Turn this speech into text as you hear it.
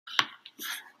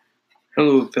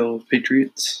Hello, fellow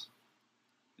patriots.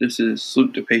 This is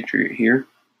Salute the Patriot here.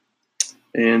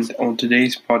 And on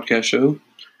today's podcast show,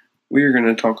 we are going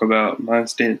to talk about my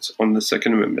stance on the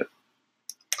Second Amendment.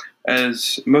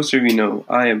 As most of you know,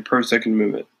 I am pro-Second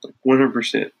Amendment,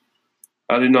 100%.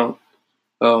 I do not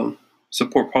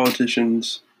support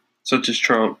politicians such as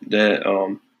Trump that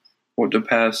want to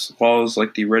pass laws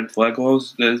like the red flag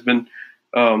laws that has been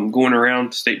going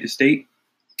around state to state,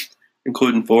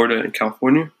 including Florida and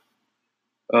California.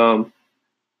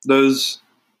 Those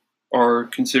are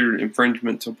considered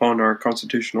infringements upon our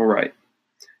constitutional right.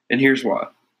 And here's why.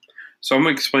 So I'm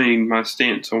explaining my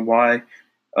stance on why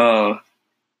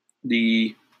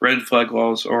the red flag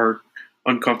laws are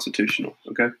unconstitutional,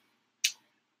 okay?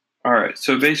 All right,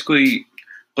 so basically,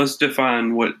 let's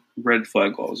define what red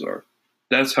flag laws are.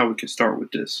 That's how we can start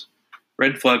with this.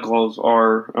 Red flag laws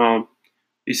are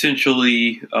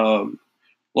essentially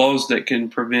laws that can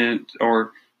prevent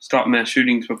or stop mass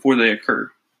shootings before they occur.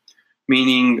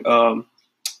 Meaning,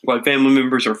 like family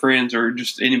members or friends or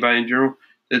just anybody in general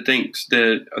that thinks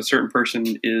that a certain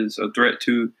person is a threat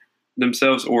to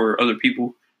themselves or other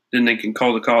people, then they can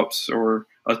call the cops or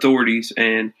authorities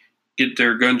and get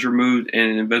their guns removed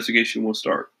and an investigation will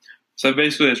start. So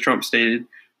basically, as Trump stated,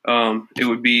 it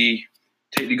would be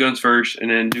take the guns first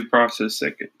and then due process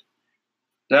second.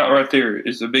 That right there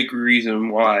is a big reason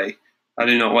why I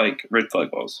do not like red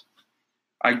flag laws.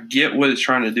 I get what it's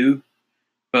trying to do,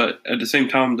 but at the same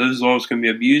time, those laws can be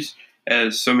abused,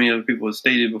 as so many other people have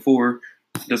stated before.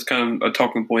 That's kind of a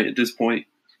talking point at this point.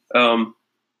 But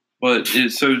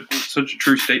it's such a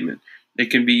true statement. It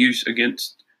can be used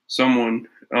against someone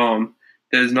that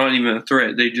is not even a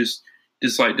threat. They just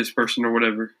dislike this person or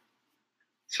whatever.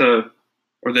 So,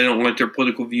 or they don't like their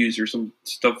political views or some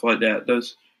stuff like that.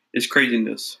 It's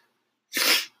craziness.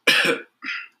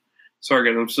 Sorry,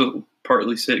 guys, I'm still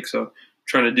partly sick, so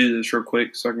trying to do this real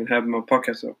quick so I can have my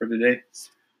podcast out for today.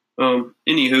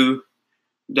 Anywho,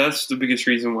 that's the biggest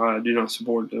reason why I do not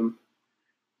support them.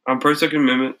 I'm pro-Second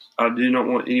Amendment. I do not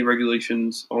want any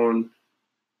regulations on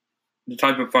the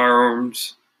type of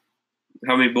firearms,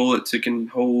 how many bullets it can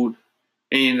hold,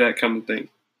 any of that kind of thing.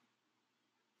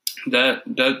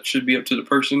 That should be up to the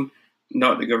person,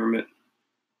 not the government.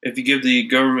 If you give the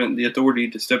government the authority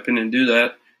to step in and do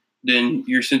that, then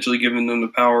you're essentially giving them the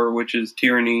power, which is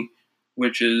tyranny,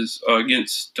 which is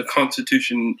against the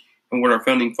Constitution and what our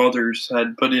founding fathers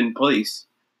had put in place.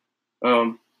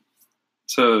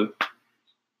 So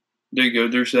there you go.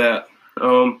 There's that.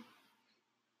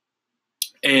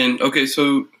 And okay,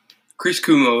 so Chris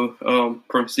Cuomo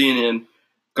from CNN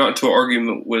got into an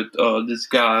argument with this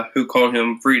guy who called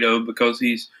him Frito because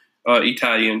he's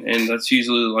Italian, and that's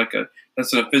usually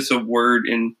that's an offensive word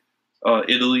in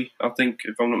Italy, I think,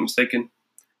 if I'm not mistaken.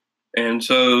 And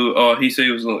so he said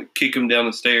he was going to kick him down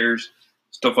the stairs,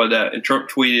 stuff like that. And Trump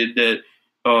tweeted that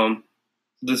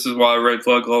this is why red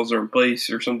flag laws are in place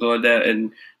or something like that,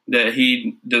 and that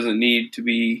he doesn't need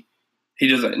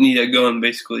a gun,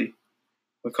 basically,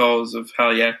 because of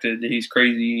how he acted. That he's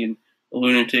crazy and a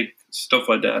lunatic, stuff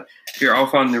like that. Here, I'll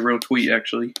find the real tweet,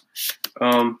 actually.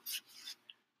 That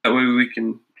way we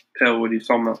can tell what he's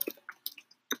talking about.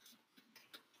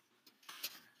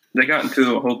 They got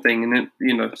into a whole thing, and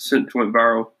it, since went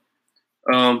viral.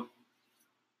 I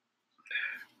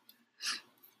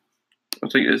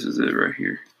think this is it right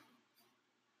here.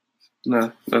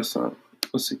 No, that's not.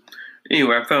 Let's see.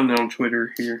 Anyway, I found it on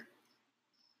Twitter here.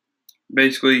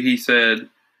 Basically, he said,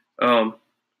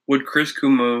 would Chris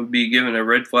Cuomo be given a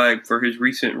red flag for his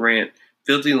recent rant,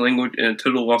 filthy language, and a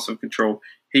total loss of control?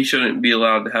 He shouldn't be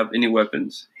allowed to have any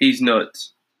weapons. He's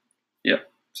nuts. Yeah,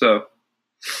 so,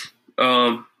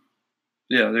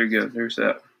 yeah, there you go. There's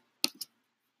that.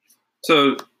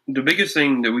 So the biggest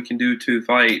thing that we can do to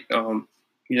fight, gun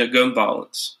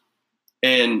violence,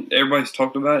 and everybody's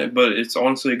talked about it, but it's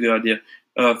honestly a good idea.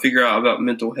 Figure out about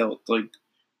mental health. They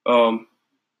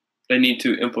need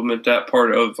to implement that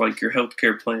part of your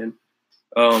healthcare plan.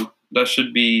 That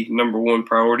should be number one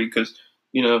priority because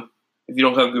if you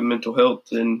don't have good mental health,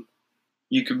 then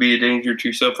you could be a danger to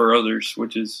yourself or others,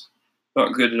 which is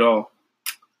not good at all.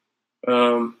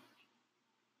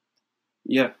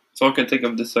 Yeah, that's all I can think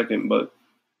of this second, but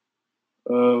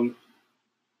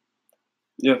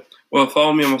yeah. Well,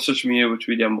 follow me on my social media, which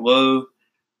will be down below.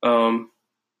 Help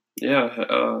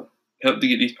to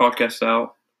get these podcasts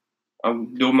out.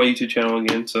 I'm doing my YouTube channel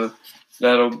again, so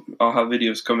I'll have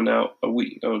videos coming out a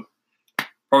week, probably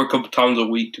a couple times a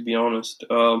week, to be honest.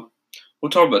 We'll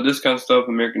talk about this kind of stuff,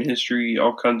 American history,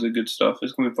 all kinds of good stuff.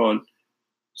 It's gonna be fun.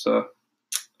 So,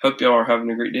 hope y'all are having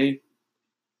a great day.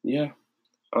 Yeah.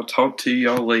 I'll talk to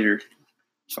y'all later.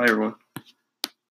 Bye, everyone.